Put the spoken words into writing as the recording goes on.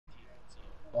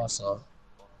Barca.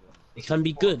 It can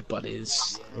be good, but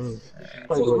it's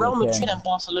for Real Madrid and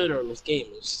Barcelona in this game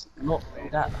is not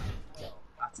that.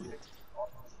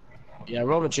 Yeah,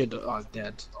 Real Madrid are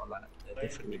dead. Or like, they're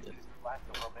definitely dead.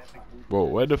 Bro,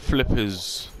 where the flip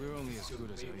is? We're only as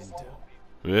good as our intel.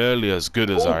 Really as good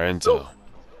as our intel.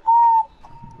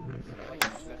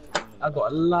 I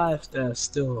got a life there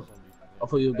still. I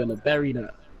thought you were gonna bury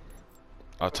that.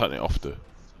 I'll turn it off though.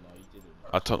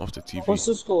 I'll turn off the TV. What's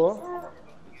the score?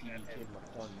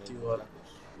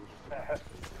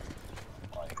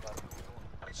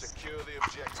 Secure the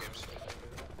objectives.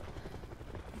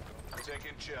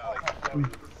 Taking Charlie.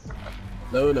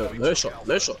 No shot.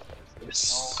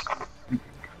 Yes.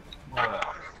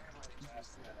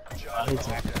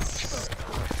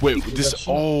 Wait,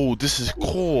 this is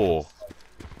core.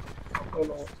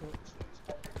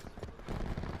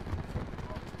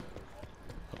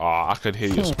 I could hear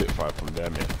your Spitfire from there,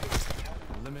 man.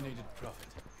 Eliminated Prophet.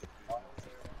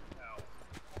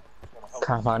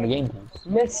 Can't find the game.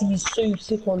 Messi is so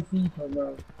sick on FIFA,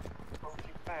 man.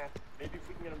 Maybe if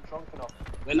we can get him drunk enough.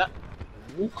 When that.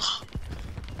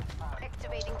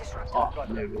 Activating disruptor. Oh,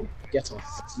 no, get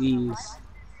off, please.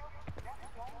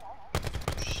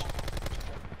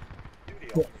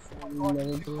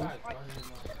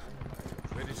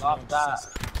 Love that.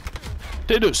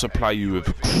 They don't supply you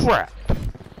with crap.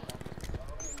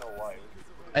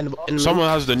 And Someone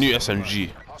has the new SMG.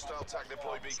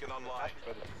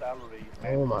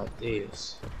 oh my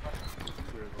days.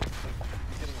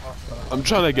 I'm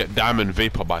trying to get Diamond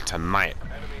Vapor by tonight.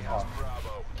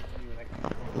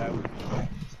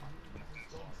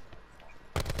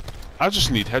 I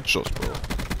just need headshots, bro.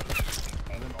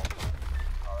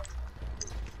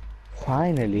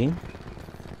 Finally.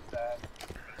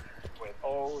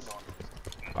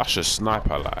 I should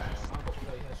sniper like.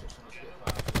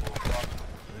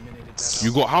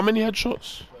 You got how many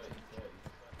headshots?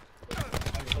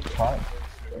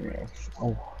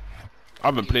 Oh. I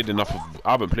haven't played enough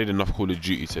Call of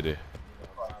Duty today.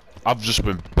 I've just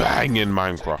been banging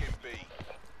Minecraft.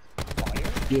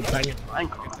 You're banging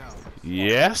Minecraft.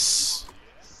 Yes.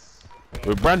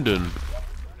 With Brandon.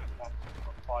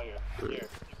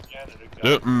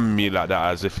 Don't me like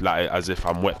that as if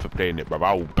I'm wet for playing it, bro.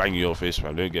 I will bang you in your face,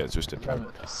 man. Don't get it twisted, man.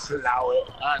 Slow it.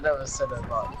 I never said that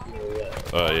about you.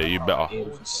 Oh yeah, you better.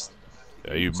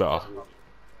 Yeah, you better.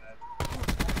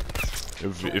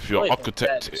 If you're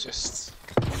architect,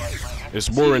 it's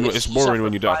boring. It's boring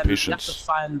when you don't have patience. You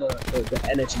have to find the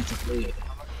energy to play it.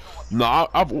 No,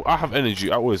 I have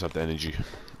energy. I always have the energy.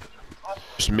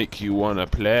 Just make you wanna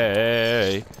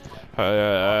play.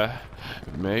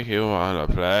 Make you wanna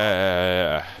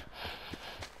play.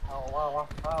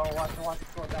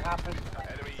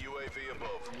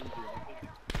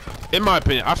 In my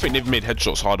opinion, I think they've made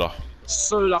headshots harder.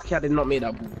 So lucky I did not make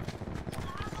that ball.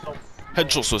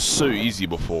 Headshots were so easy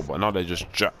before, but now they're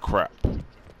just jack crap.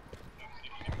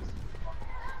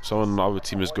 Someone on the other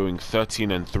team is going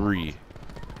 13-3.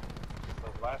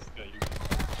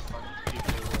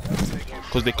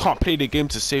 Because they can't play the game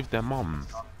to save their mum.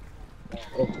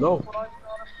 Oh no.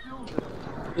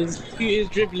 His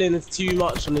dribbling is too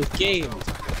much on this game.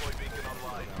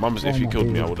 Mums, if you killed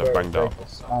me, I would have banged out.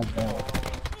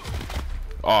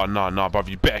 Oh, no, bruv,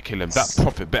 you better kill him. That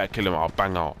Prophet better kill him, I'll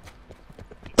bang out.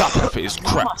 That Prophet is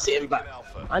crap.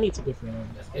 I need to go for him.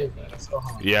 It's so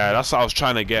hard. Yeah, that's what I was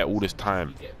trying to get all this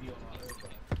time.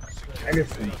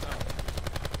 Anything.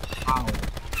 How?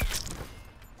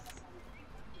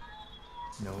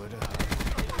 Nowhere to hide.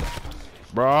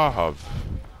 Bruv.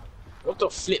 What the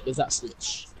flip is that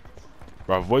switch?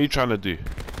 Bruv, what are you trying to do?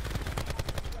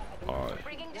 Alright.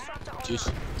 Juice.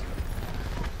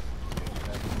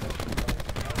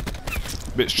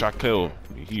 Bitch, try kill.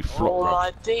 He flopped, Oh bruv.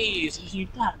 my days, are you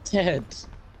that dead?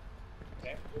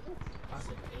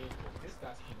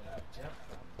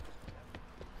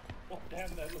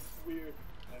 Damn, that looks weird.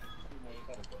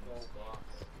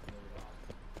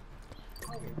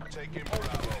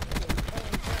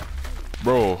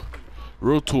 Bro,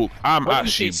 real talk, I'm What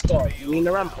actually... do you say, Scott? You mean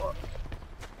the rampart?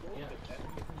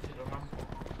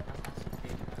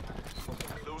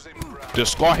 The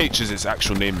Scar H is its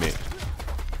actual name, mate.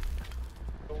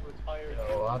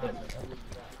 Oh, I don't know.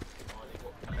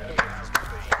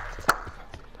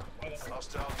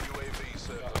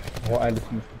 What I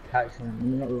listen to catching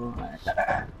him, not right.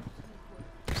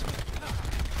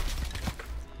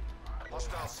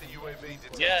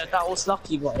 Yeah, that was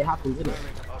lucky, but it happened, didn't it?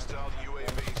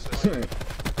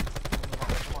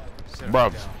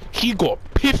 Bruv, he got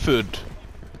piffed.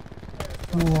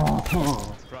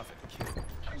 Wow.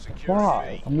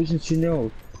 Why? I'm listening to you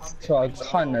know. So I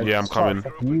kind of. Yeah, I'm coming.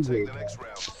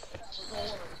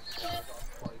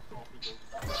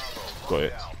 got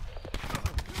it.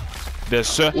 They're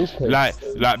so like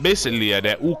basically, yeah,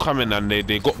 they're all coming and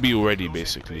they got B already,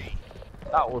 basically.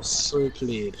 That was so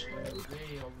played.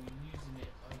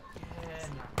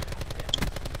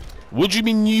 What do you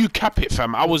mean you cap it,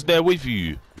 fam? I was there with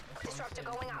you.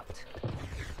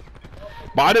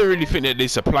 But I don't really think that they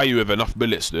supply you with enough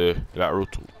bullets, though. Like real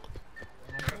talk.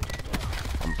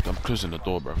 I'm closing the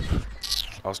door, bro.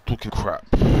 I was talking crap.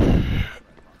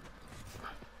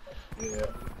 Yeah.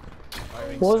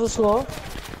 What was the score?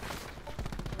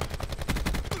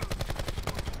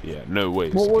 Yeah, no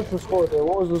way. What was the score there?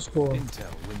 What was the score?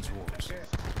 Intel wins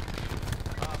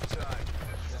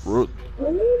wars.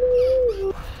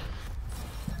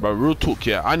 Real talk,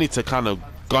 yeah. I need to kind of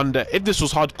gun that. If this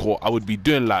was hardcore, I would be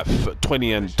doing like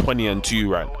 20 and 2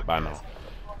 right by now.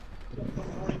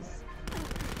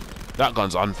 That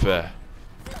gun's unfair.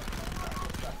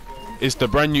 It's the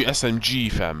brand new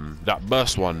SMG, fam. That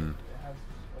burst one.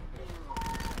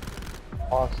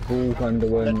 Arsenal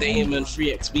underwin. The Damon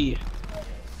 3XB.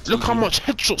 Look how much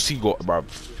headshots he got, bruv.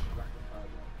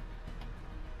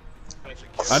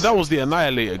 And that was the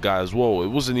Annihilator guy as well. It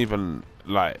wasn't even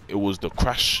like it was the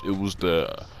Crash. It was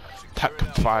the TAC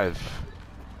 5.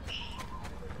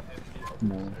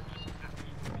 No.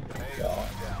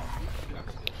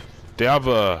 They have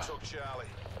a.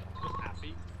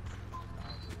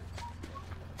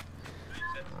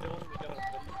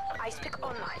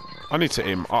 I need to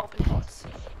aim up.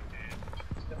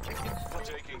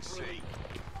 Taking C.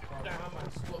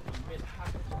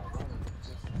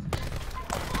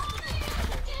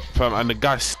 Fam, and the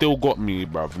guy still got me,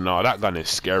 bruv. Nah, that gun is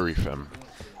scary, fam.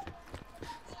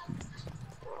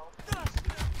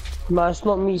 No, it's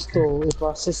not me still. It's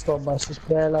my sister, but she's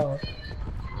playing out.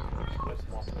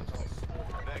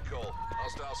 Net call.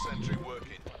 Hostile sentry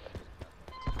working.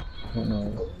 I don't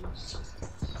know.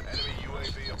 Enemy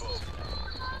UAV above.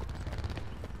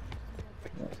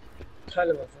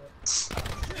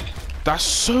 That's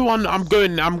so I'm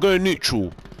going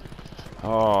neutral.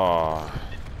 Ah.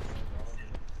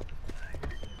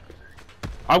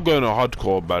 I'm going to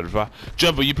hardcore, bruv.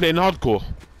 Jeva, you playing hardcore?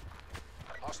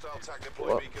 Hostile tag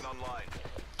deploy beacon online.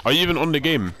 Are you even on the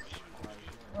game?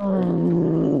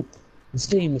 This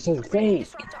game is so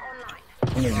fake.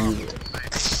 I'm gonna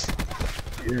use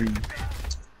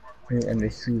it. And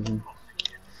this season.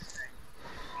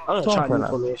 I'm gonna try new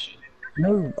formation.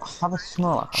 No, have a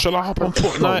smart. Shall I hop on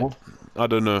Fortnite? I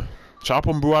don't know. Shall I hop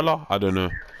on Brawler? I don't know.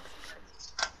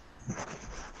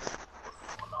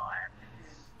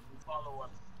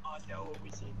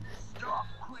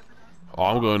 Oh,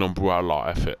 I'm going on Brawler,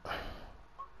 F it.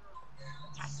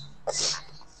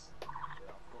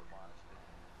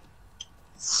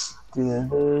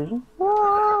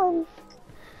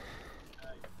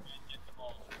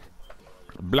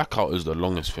 Blackout is the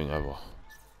longest thing ever.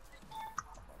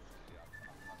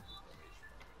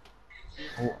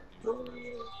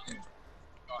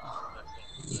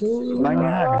 Man, your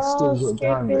hand still got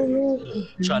down.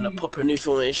 Trying to pop a new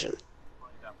formation.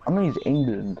 I'm gonna use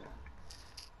England.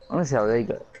 I wanna see how they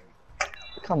go.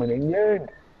 Come on, England.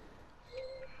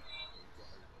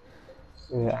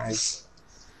 Yeah, he's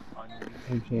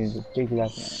a big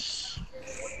lad now.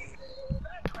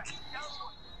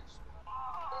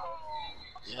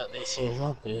 Yeah, they seem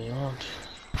rugby, aren't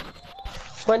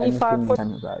 25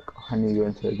 centre back. I need to go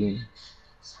into a game.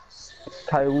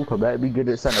 Kyle Walker better be good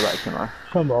at centre back tonight.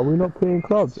 Come on, we're not playing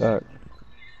clubs. Well,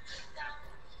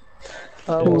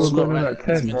 we're not going like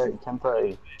at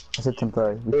 10:30. I said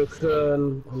 10:30.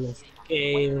 broken on this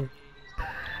game.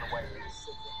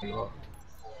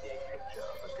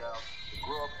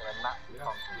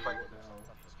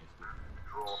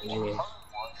 Yeah.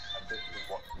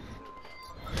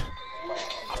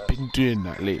 I've been doing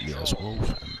that lately as well,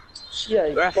 fam. Yeah,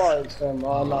 it's fine, fam.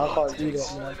 Oh, no, I can't do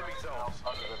that, man.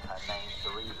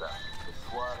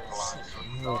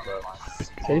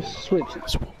 Okay, switch.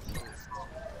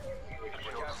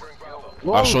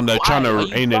 Ashon, they're trying to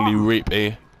anally rape,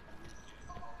 eh?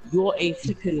 You're a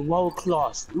flipping world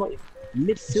class, not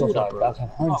midfielder, bro. That's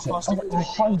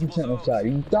 100% offside.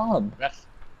 You dumb.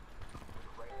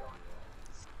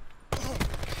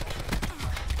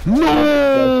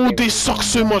 No, they suck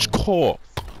so much cock.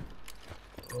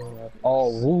 Oh,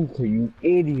 Walker, you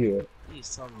idiot.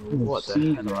 Please tell me what the hell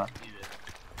am I doing?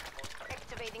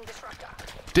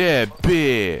 There,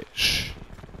 bitch.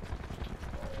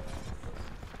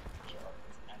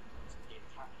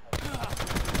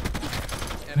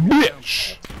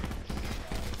 Bitch.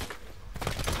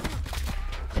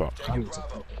 Fuck.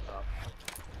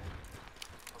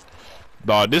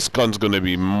 Nah, this gun's gonna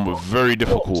be very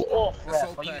difficult.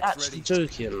 Are you actually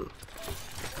joking?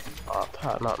 Oh,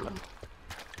 pattern up, man.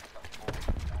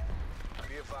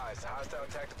 advised, hostile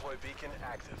attack deploy beacon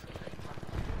active.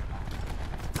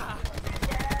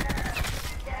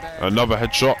 Another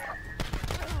headshot.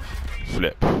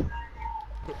 Flip.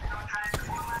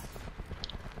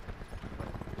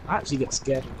 I actually get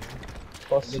scared.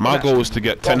 My goal is to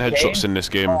get 10 headshots in this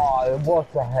game. Oh, what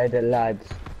a header, lads.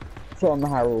 From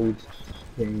Harold.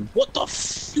 What the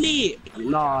flip?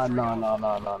 Nah.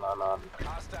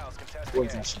 Hostiles contesting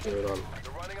What's A. actually going on?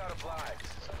 They're running out of lives.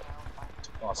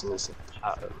 Passing this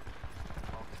pattern.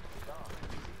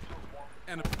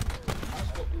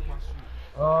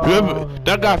 Whoever,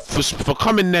 that guy for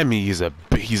coming near me, he's a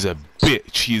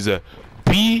bitch. He's a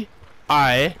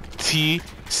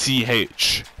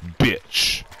bitch.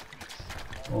 Bitch.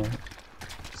 Oh.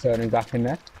 Starting back in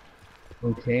there.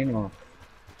 Okay, no.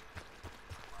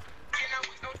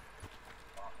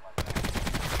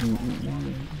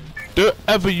 Don't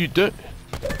ever you don't.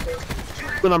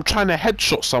 When I'm trying to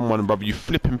headshot someone, bruv, you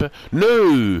flipping.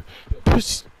 No,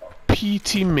 P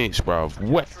teammates, bruv.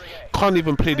 What? Can't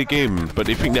even play the game, but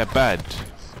they think they're bad.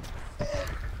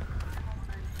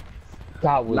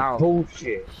 That was Now.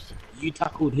 bullshit. You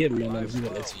tackled him, man, and he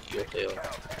wanted to eat your tail.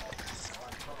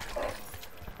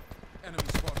 Enemy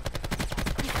spotted.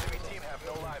 Enemy team have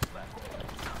no lives left.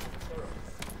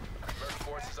 American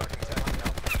forces are contesting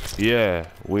now. Yeah,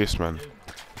 waste man.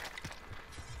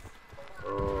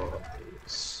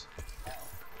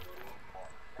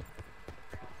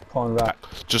 Calling back.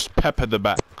 Just pepper the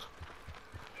back.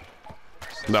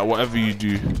 Like whatever you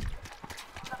do.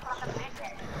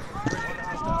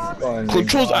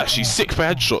 Control's actually sick for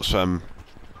headshots, fam.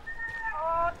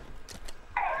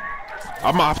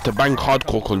 I might have to bank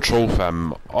hardcore control,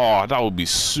 fam. Oh, that would be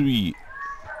sweet.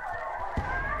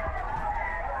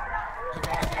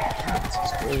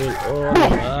 Oh,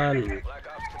 man. Black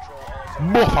Ops control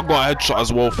all. Boff, I got a headshot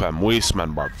as well, fam. Waste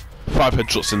man, bruv. 5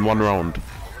 headshots in 1 round. We're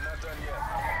not done yet.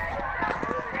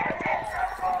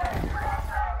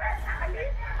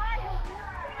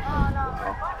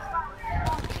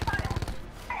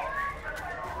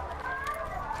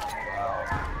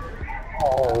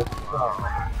 Oh, fuck.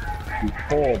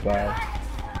 Before, bro.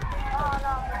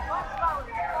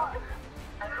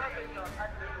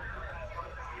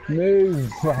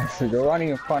 Move, bastard. You're running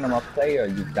in front of my player,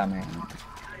 you dumbass.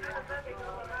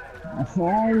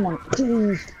 Oh my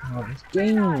god, this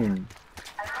game.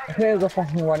 The players are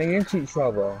fucking running into each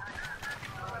other.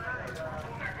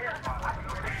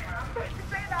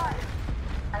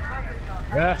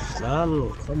 Ref,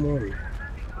 man, come on.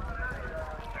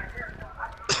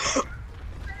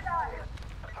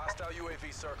 Hostile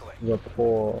UAV circling. The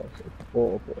poor,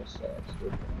 poor, poor,